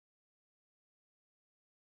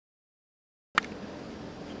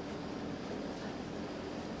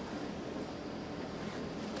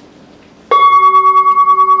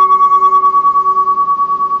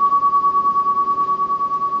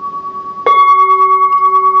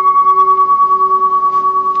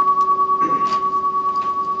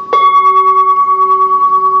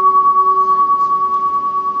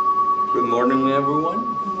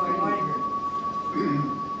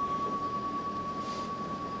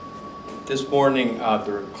This morning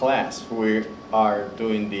after class, we are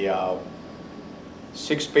doing the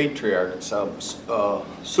Six Patriarchs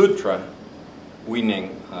Sutra,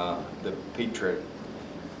 winning the Patriot.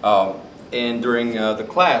 And during the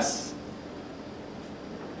class,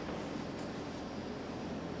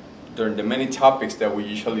 during the many topics that we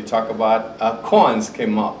usually talk about, koans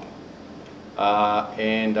came up.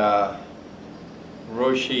 And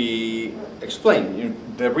Roshi explained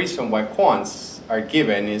the reason why koans are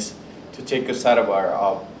given is to take us out of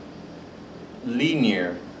our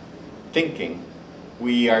linear thinking.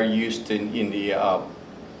 We are used in the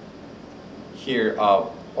here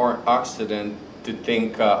or Occident to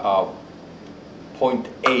think point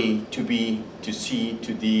A to B to C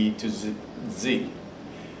to D to Z.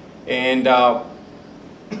 And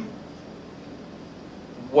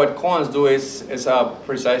what koans do is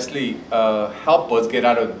precisely help us get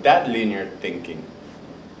out of that linear thinking.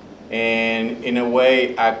 And in a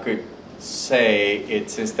way, I could say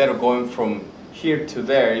it's instead of going from here to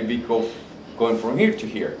there, it'd be going from here to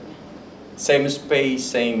here. Same space,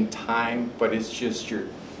 same time, but it's just your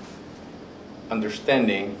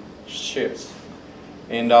understanding shifts.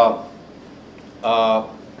 And by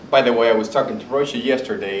the way, I was talking to Roshi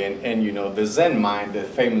yesterday, and you know, the Zen mind, the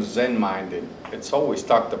famous Zen mind, it's always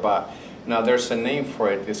talked about. Now there's a name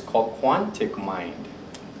for it, it's called quantic mind.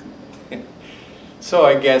 So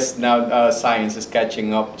I guess now science is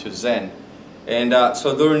catching up to Zen. And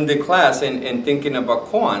so during the class and thinking about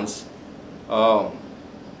koans,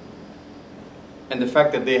 and the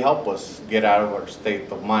fact that they help us get out of our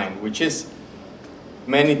state of mind, which is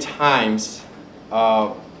many times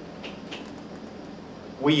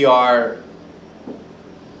we are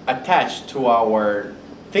attached to our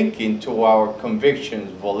thinking, to our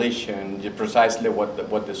convictions, volition, precisely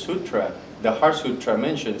what the sutra, the Heart Sutra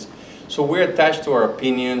mentions. So we're attached to our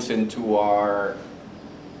opinions and to our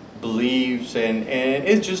beliefs, and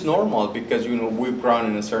it's just normal because, you know, we've grown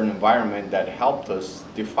in a certain environment that helped us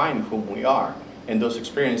define who we are, and those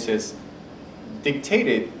experiences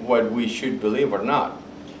dictated what we should believe or not.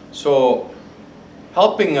 So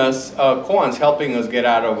helping us, koans helping us get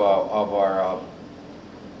out of our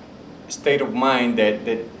state of mind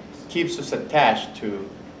that keeps us attached to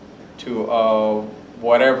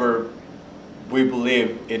whatever we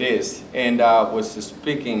believe it is. And was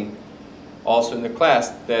speaking also in the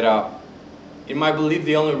class that in my belief,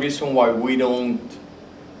 the only reason why we don't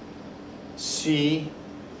see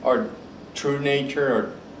our true nature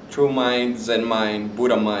or true mind, Zen mind,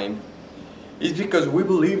 Buddha mind, is because we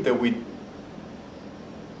believe that we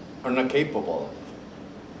are not capable.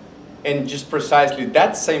 And just precisely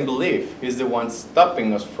that same belief is the one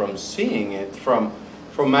stopping us from seeing it, from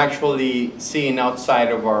actually seeing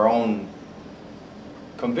outside of our own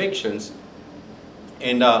convictions.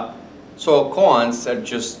 And so koans are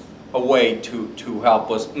just a way to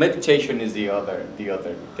help us. Meditation is the other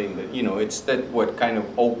thing that, you know, it's that what kind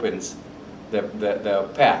of opens the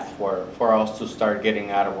path for us to start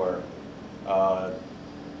getting out of our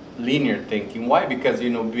linear thinking. Why? Because,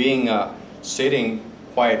 you know, being sitting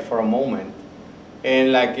quiet for a moment,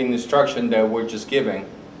 and like in the instruction that we're just giving,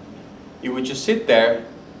 you would just sit there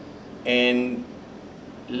and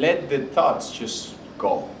let the thoughts just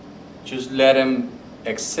go. Just let them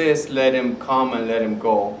exist, let them come and let them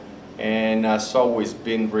go. And as always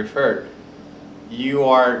been referred, you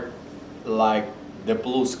are like the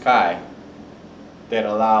blue sky that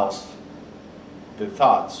allows the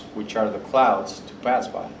thoughts, which are the clouds, to pass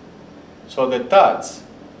by. So the thoughts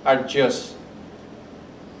are just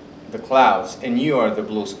the clouds, and you are the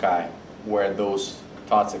blue sky where those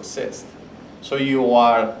thoughts exist. So you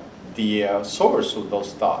are the source of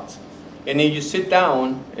those thoughts. And if you sit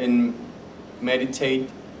down and meditate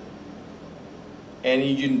and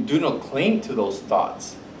you do not cling to those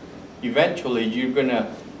thoughts, eventually you're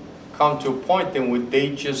gonna come to a point in which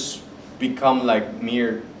they just become like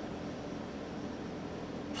mere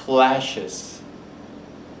flashes.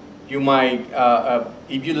 You might,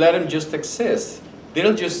 if you let them just exist,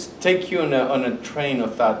 they'll just take you on a train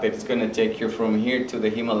of thought that is going to take you from here to the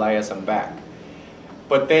Himalayas and back.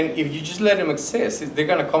 But then if you just let them exist, they're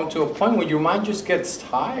going to come to a point where your mind just gets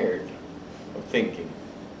tired of thinking.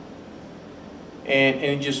 And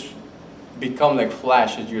it just become like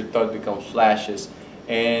flashes, your thought becomes flashes.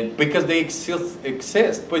 And because they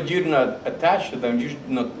exist, but you're not attached to them, you're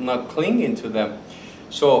not clinging to them.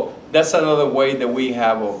 So that's another way that we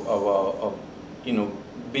have of you know,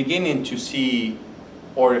 beginning to see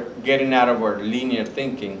or getting out of our linear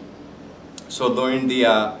thinking. So during the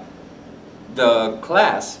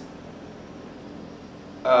class,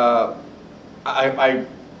 I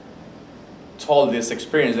told this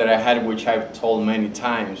experience that I had, which I've told many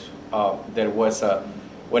times. There was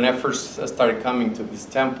when I first started coming to this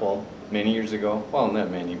temple many years ago. Well, not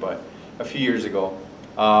many, but a few years ago.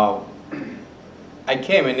 I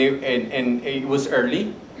came and it was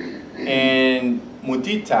early, and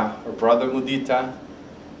Mudita, or brother Mudita,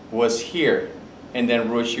 was here, and then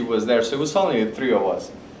Roshi was there. So it was only the three of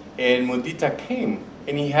us. And Mudita came,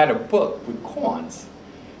 and he had a book with koans.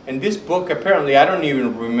 And this book, apparently, I don't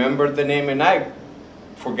even remember the name, and I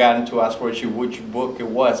forgotten to ask Roshi which book it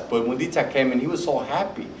was. But Mudita came, and he was so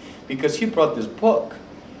happy because he brought this book.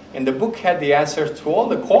 And the book had the answers to all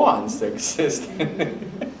the koans that exist.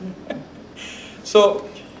 So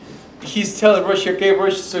he's telling Roshi, okay,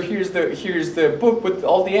 Roshi, so here's the book with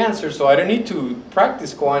all the answers, so I don't need to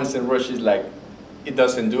practice koans. And Roshi's like, it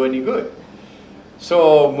doesn't do any good.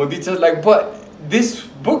 So Mudita's like, but this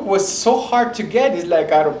book was so hard to get, it's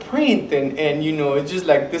like out of print, and you know, it's just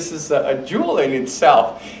like, this is a jewel in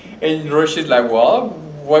itself. And Roshi's like, well,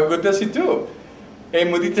 what good does it do?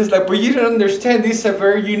 And Mudita's like, but you don't understand, this is a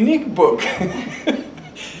very unique book.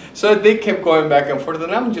 So they kept going back and forth,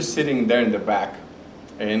 and I'm just sitting there in the back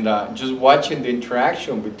and just watching the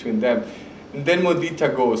interaction between them. And then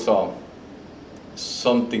Mudita goes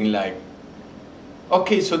something like,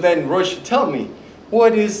 okay, so then Roshi, tell me,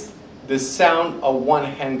 what is the sound of one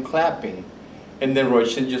hand clapping? And then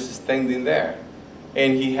Roshi just standing there,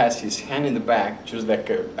 and he has his hand in the back, just like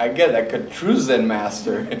I guess like a true Zen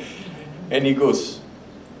master. And he goes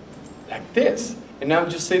like this, and I'm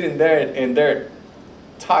just sitting there and they're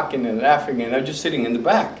talking and laughing, and I'm just sitting in the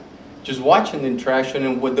back, just watching the interaction.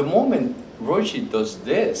 And with the moment Roshi does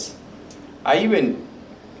this, I even,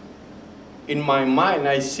 in my mind,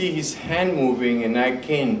 I see his hand moving, and I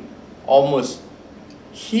can almost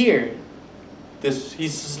hear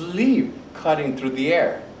his sleeve cutting through the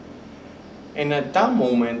air. And at that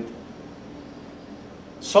moment,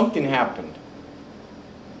 something happened.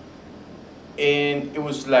 And it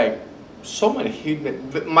was like someone hit me.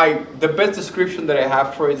 The best description that I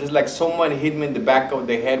have for it is like someone hit me in the back of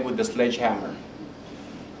the head with a sledgehammer.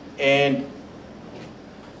 And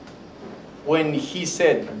when he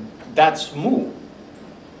said, that's Mung,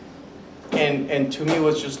 and to me it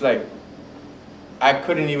was just like, I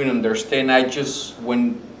couldn't even understand.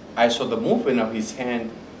 When I saw the movement of his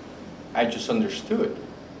hand, I just understood.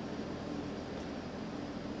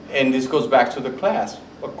 And this goes back to the class.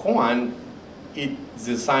 A koan, it's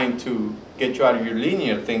designed to get you out of your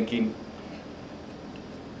linear thinking,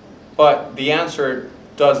 but the answer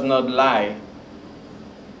does not lie.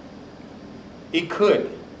 It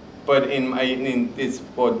could, but it's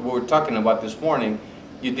what we're talking about this morning.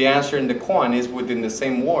 If the answer in the koan is within the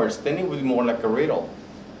same words, then it would be more like a riddle.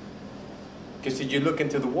 Because if you look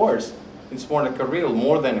into the words, it's more like a riddle,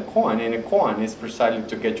 more than a koan. And a koan is precisely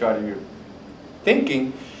to get you out of your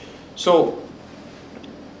thinking. So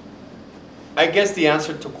I guess the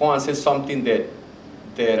answer to koans is something that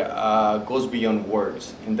goes beyond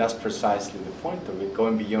words, and that's precisely the point of it,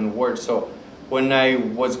 going beyond words. So when I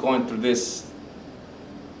was going through this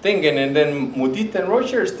thing, and then Mudita and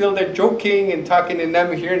Roshi are still there joking and talking, and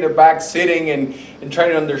I'm here in the back sitting and trying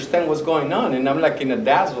to understand what's going on, and I'm like in a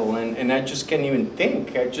dazzle, and I just can't even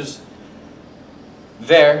think. I just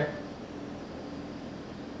there,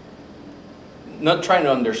 not trying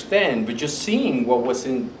to understand, but just seeing what was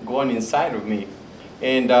going inside of me.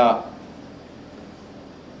 And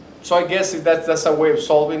so I guess that's a way of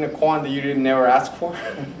solving a koan that you didn't never ask for.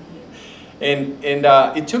 and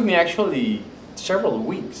it took me actually several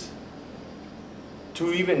weeks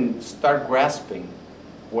to even start grasping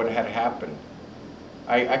what had happened.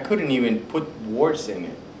 I couldn't even put words in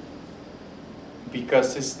it,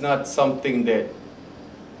 because it's not something that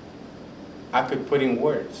I could put in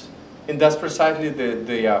words. And that's precisely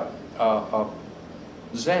the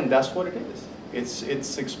Zen. That's what it is.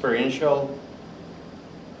 It's experiential,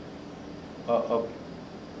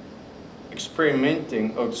 experiencing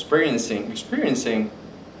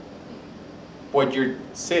what you're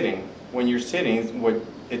sitting. When you're sitting,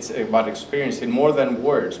 it's about experiencing more than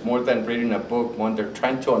words, more than reading a book, when they're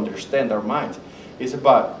trying to understand our minds. It's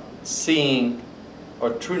about seeing our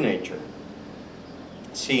true nature,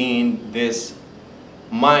 seeing this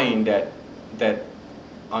mind that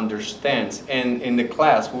understands. And in the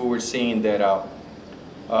class, we were seeing that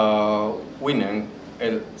Winning,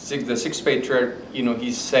 the sixth patriarch,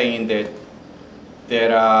 he's saying that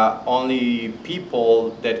only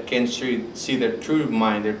people that can see their true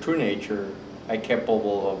mind, their true nature, are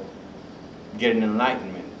capable of getting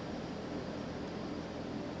enlightenment.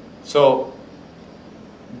 So,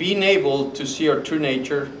 being able to see our true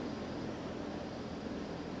nature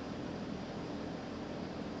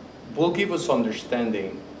will give us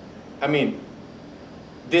understanding. I mean,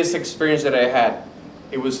 this experience that I had,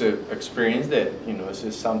 it was an experience that, you know, this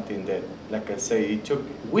is something that, like I say, it took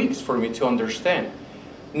weeks for me to understand.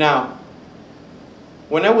 Now,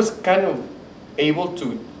 when I was kind of able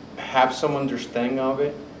to have some understanding of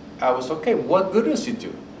it, I was, okay, what good does it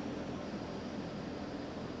do?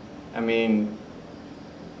 I mean,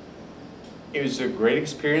 it was a great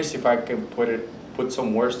experience if I can put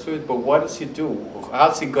some words to it, but what does it do?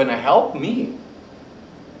 How's it gonna help me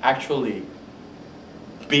actually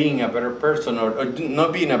being a better person, or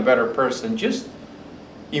not being a better person, just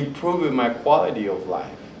improving my quality of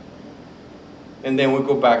life? And then we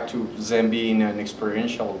go back to Zen being an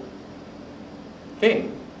experiential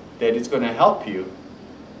thing, that it's gonna help you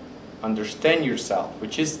understand yourself,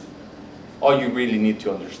 which is all you really need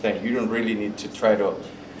to understand. You don't really need to try to,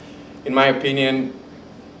 in my opinion,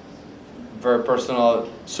 very personal,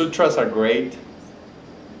 sutras are great,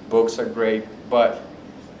 books are great, but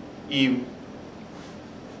if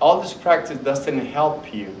all this practice doesn't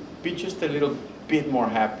help you be just a little bit more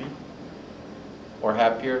happy or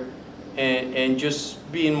happier, and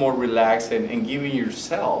just being more relaxed and giving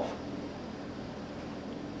yourself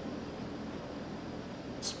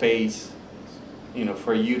space, you know,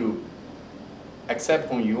 for you to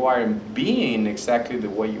accept who you are and being exactly the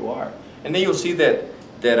way you are. And then you'll see that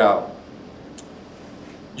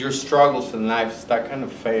your struggles in life start kind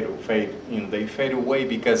of fade, you know, they fade away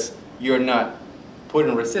because you're not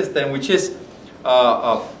putting resistance, which is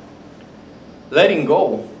letting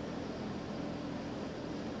go.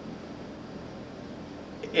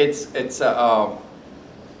 It's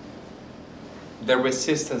the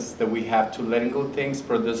resistance that we have to letting go things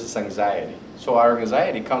produces anxiety. So our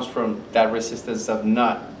anxiety comes from that resistance of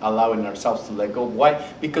not allowing ourselves to let go. Why?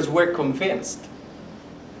 Because we're convinced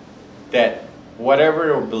that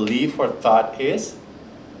whatever our belief or thought is,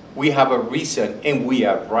 we have a reason and we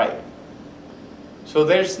are right. So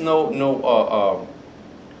there's no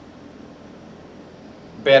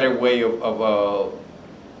better way of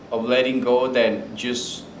letting go than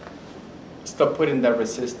just stop putting that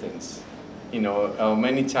resistance. You know,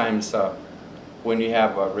 many times when you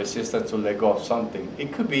have a resistance to let go of something,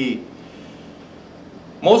 it could be,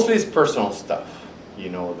 mostly it's personal stuff, you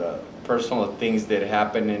know, the personal things that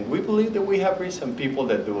happen, and we believe that we have reason, people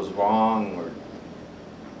that do us wrong or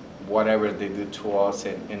whatever they do to us,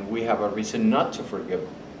 and we have a reason not to forgive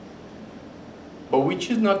them. But we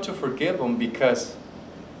choose not to forgive them because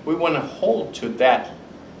we want to hold to that.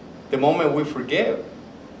 The moment we forgive,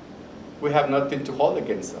 we have nothing to hold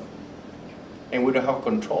against them, and we don't have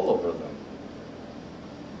control over them.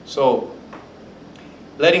 So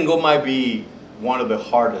letting go might be one of the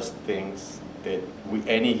hardest things that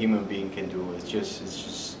any human being can do. It's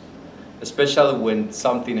just, especially when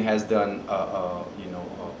something has done, you know,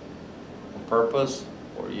 on purpose,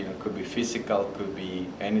 or, you know, could be physical, could be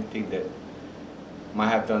anything that might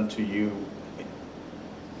have done to you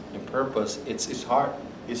in purpose. It's hard.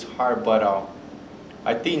 It's hard, but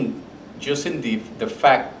I think just in the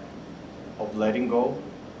fact of letting go,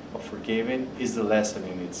 of forgiving, is the lesson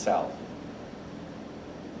in itself.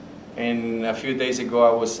 And a few days ago,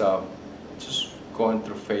 I was just going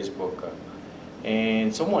through Facebook,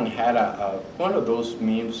 and someone had one of those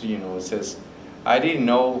memes, you know, it says, I didn't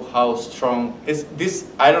know how strong, is this,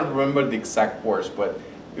 I don't remember the exact words, but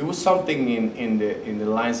it was something in the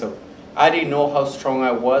lines of, I didn't know how strong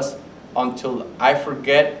I was until I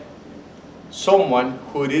forget someone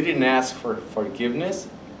who didn't ask for forgiveness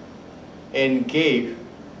and gave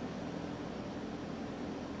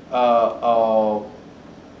or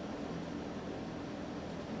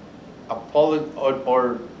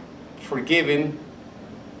forgiving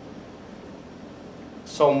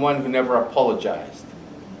someone who never apologized.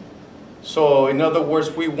 So in other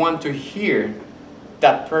words, we want to hear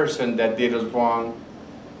that person that did us wrong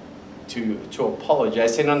to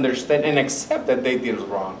apologize and understand and accept that they did us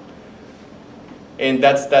wrong. And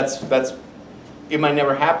that's it might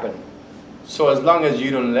never happen. So as long as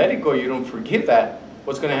you don't let it go, you don't forgive that,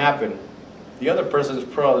 what's going to happen? The other person is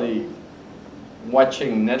probably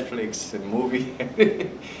watching Netflix, a movie,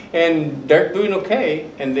 and they're doing okay,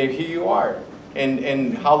 and here you are.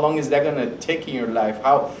 And how long is that going to take in your life?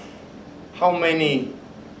 How many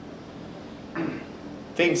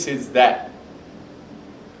things is that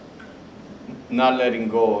not letting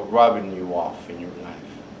go, robbing you off in your life?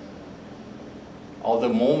 All the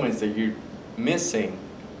moments that you're missing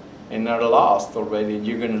and are lost already, and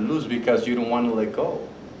you're going to lose because you don't want to let go.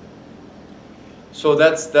 So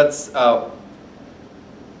that's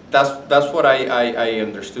what I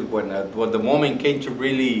understood when the moment came to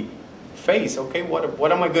really face. Okay,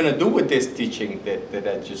 what am I going to do with this teaching that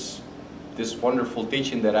I just this wonderful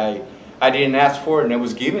teaching that I didn't ask for and it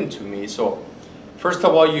was given to me. So first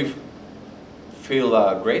of all, you feel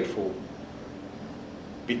grateful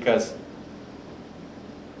because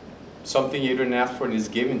something you didn't ask for is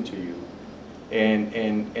given to you. And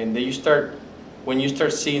then you start, when you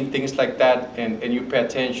start seeing things like that and you pay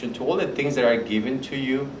attention to all the things that are given to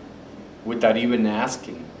you without even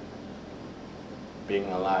asking,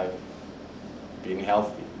 being alive, being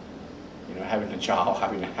healthy, you know, having a job,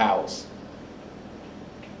 having a house.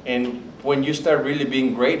 And when you start really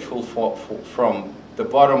being grateful from the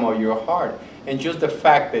bottom of your heart, and just the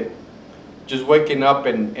fact that just waking up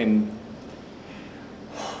and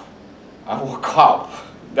I woke up,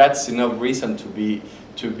 that's enough reason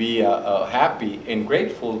to be happy and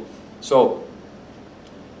grateful. So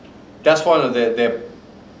that's one of the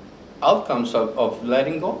outcomes of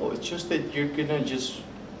letting go. It's just that you're gonna just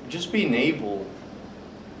being able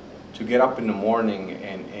to get up in the morning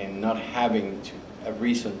and not having a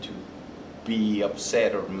reason to be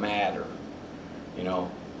upset or mad or, you know,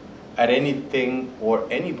 at anything or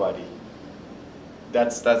anybody.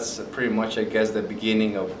 That's pretty much, I guess, the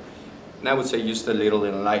beginning of, and I would say just a little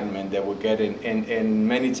enlightenment that we're getting. And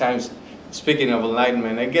many times, speaking of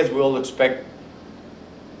enlightenment, I guess we all expect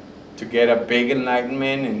to get a big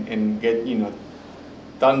enlightenment and get, you know,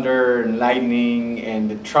 thunder and lightning and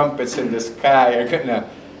the trumpets in the sky are gonna,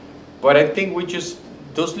 but I think we just,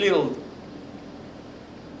 those little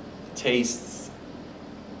tastes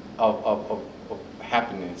of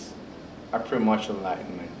happiness are pretty much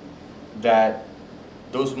enlightenment. That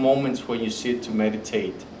those moments when you sit to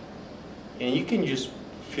meditate and you can just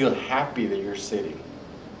feel happy that you're sitting,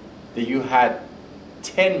 that you had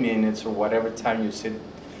 10 minutes or whatever time you sit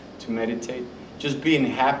to meditate, just being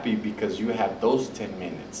happy because you have those 10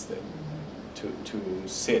 minutes to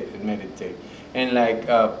sit and meditate. And like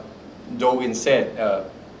Dogen said,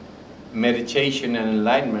 meditation and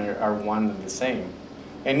enlightenment are one and the same.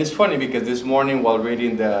 And it's funny because this morning while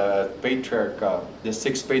reading the Patriarch, the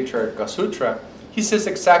Sixth Patriarch Sutra, he says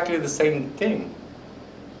exactly the same thing.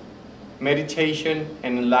 Meditation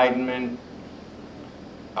and enlightenment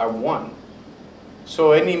are one.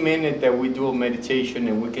 So any minute that we do a meditation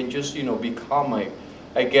and we can just, you know, be calm,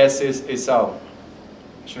 I guess is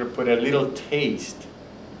should have put a little taste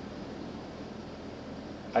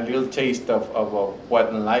of what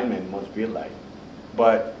enlightenment must be like.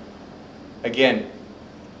 But again,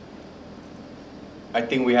 I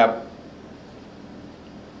think we have,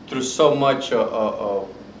 through so much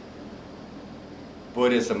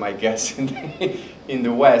Buddhism, I guess, in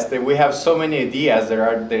the West, that we have so many ideas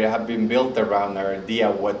that have been built around our idea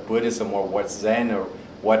of what Buddhism or what Zen or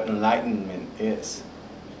what enlightenment is.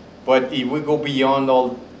 But if we go beyond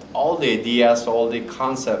all the ideas, all the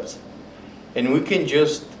concepts, and we can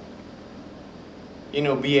just, you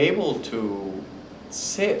know, be able to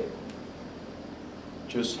sit,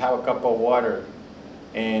 just have a cup of water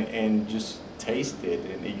and just taste it.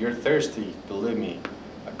 And if you're thirsty, believe me,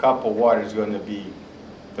 a cup of water is going to be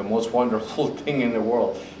the most wonderful thing in the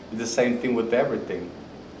world. It's the same thing with everything.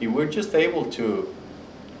 If we're just able to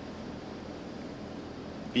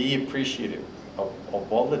be appreciative of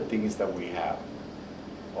all the things that we have,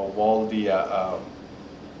 of all the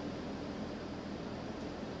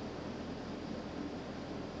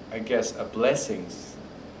I guess blessings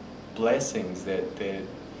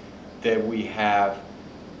that we have,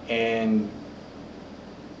 and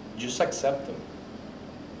just accept them.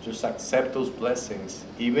 Just accept those blessings,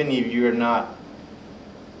 even if you're not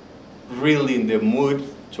really in the mood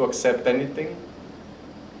to accept anything.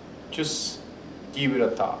 Just give it a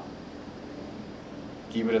thought.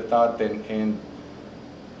 Give it a thought, and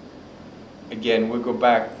again, we go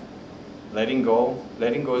back. Letting go.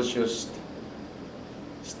 Letting go is just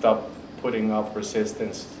stop putting up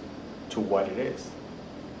resistance to what it is.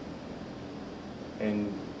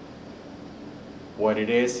 And what it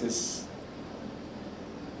is,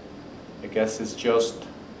 I guess, it's just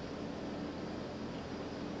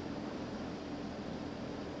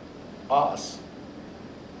us.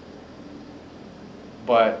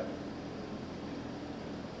 But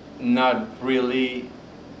not really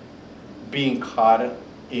being caught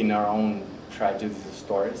in our own tragedies and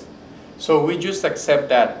stories. So we just accept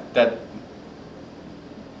that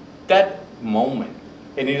moment.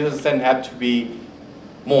 And it doesn't have to be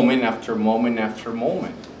moment after moment after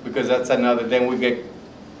moment, because that's another, then we get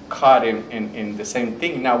caught in the same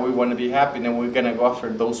thing. Now we want to be happy, then we're going to go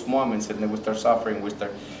after those moments, and then we start suffering, we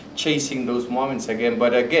start chasing those moments again.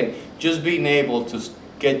 But again, just being able to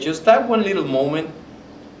get just that one little moment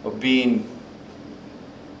of being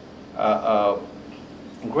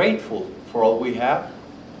grateful for all we have,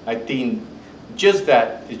 I think just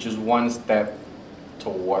that is just one step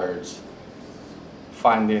towards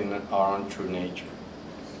finding our own true nature.